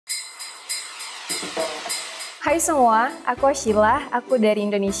Hai semua, aku Ashila, aku dari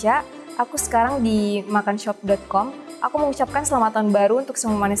Indonesia. Aku sekarang di Makaanshop.com. Aku mengucapkan selamat tahun baru untuk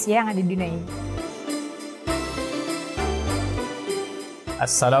semua manusia yang ada di dunia ini.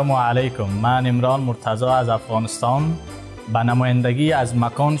 السلام علیکم. من عمران مرتضی از افغانستان به نمایندگی از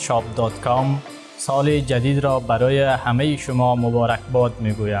makaanshop.com سال جدید را برای همه شما مبارکباد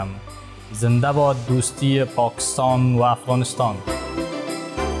میگویم. زنده باد دوستی پاکستان و افغانستان.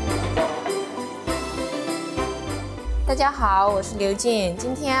 大家好，我是刘静。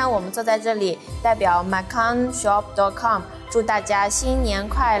今天我们坐在这里，代表 Makaanshop.com 祝大家新年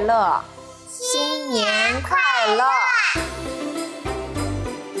快乐！新年快乐！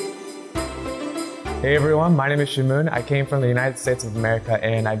 Hey everyone, my name is Shimoon. I came from the United States of America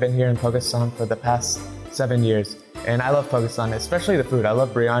and I've been here in Pakistan for the past 7 years. And I love Pakistan, especially the food. I love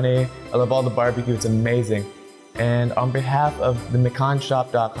biryani, I love all the barbecue, it's amazing. And on behalf of the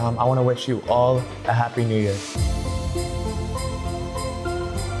Makaanshop.com, I want to wish you all a Happy New Year.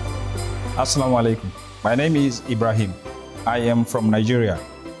 Assalamu alaikum. My name is Ibrahim. I am from Nigeria.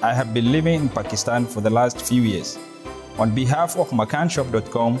 I have been living in Pakistan for the last few years. On behalf of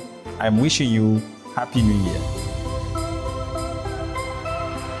Makaanshop.com, I am wishing you Happy New Year.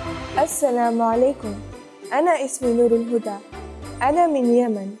 السلام عليكم. أنا اسمي نور الهدى. أنا من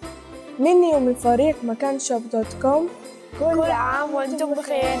اليمن. مني ومن فريق Makaanshop.com كل عام وأنتم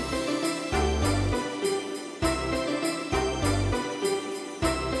بخير.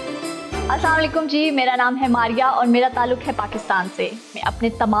 अस्सलाम वालेकुम जी, मेरा नाम है मारिया और मेरा ताल्लुक़ है पाकिस्तान से। मैं अपने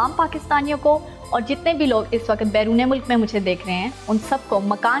तमाम पाकिस्तानियों को और जितने भी लोग इस वक्त बैरून मुल्क में मुझे देख रहे हैं उन सबको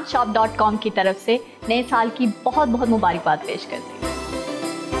Makaanshop.com की तरफ से नए साल की बहुत बहुत मुबारकबाद पेश करती हूँ।